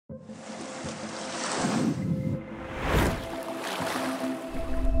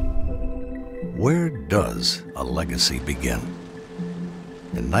Where does a legacy begin?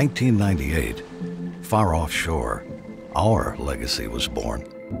 In 1998, far offshore, our legacy was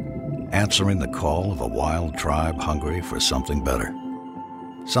born, answering the call of a wild tribe hungry for something better,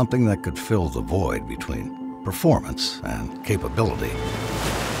 something that could fill the void between performance and capability,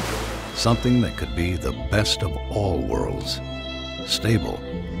 something that could be the best of all worlds, stable,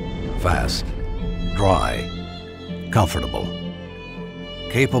 fast, dry, comfortable,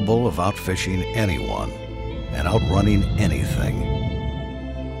 capable of outfishing anyone and outrunning anything.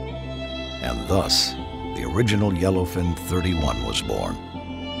 And thus, the original Yellowfin 31 was born,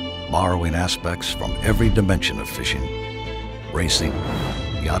 borrowing aspects from every dimension of fishing, racing,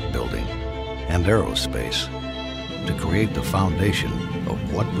 yacht building, and aerospace to create the foundation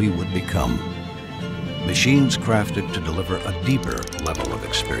of what we would become. Machines crafted to deliver a deeper level of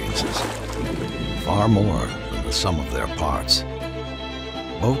experiences, far more than the sum of their parts.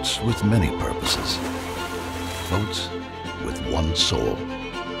 Boats with many purposes, boats with one soul,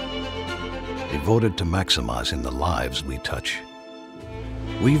 devoted to maximizing the lives we touch.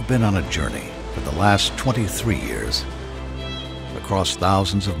 We've been on a journey for the last 23 years, across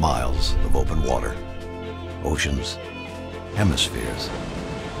thousands of miles of open water, oceans, hemispheres,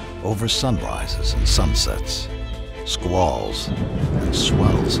 over sunrises and sunsets, squalls and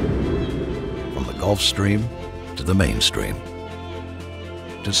swells, from the Gulf Stream to the mainstream.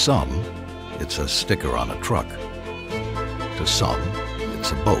 To some, it's a sticker on a truck. To some,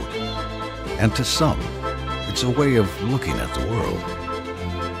 it's a boat. And to some, it's a way of looking at the world.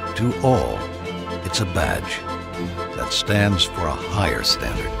 To all, it's a badge that stands for a higher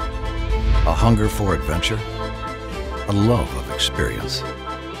standard, a hunger for adventure, a love of experience.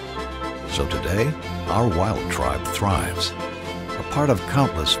 So today, our wild tribe thrives. A part of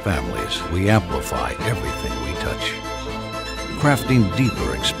countless families, we amplify everything we touch, crafting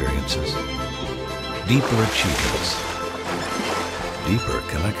deeper experiences, deeper achievements, deeper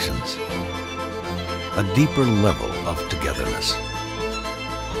connections, a deeper level of togetherness.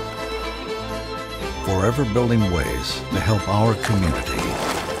 Forever building ways to help our community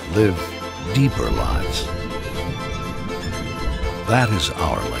live deeper lives. That is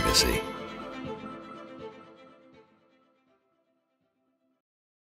our legacy.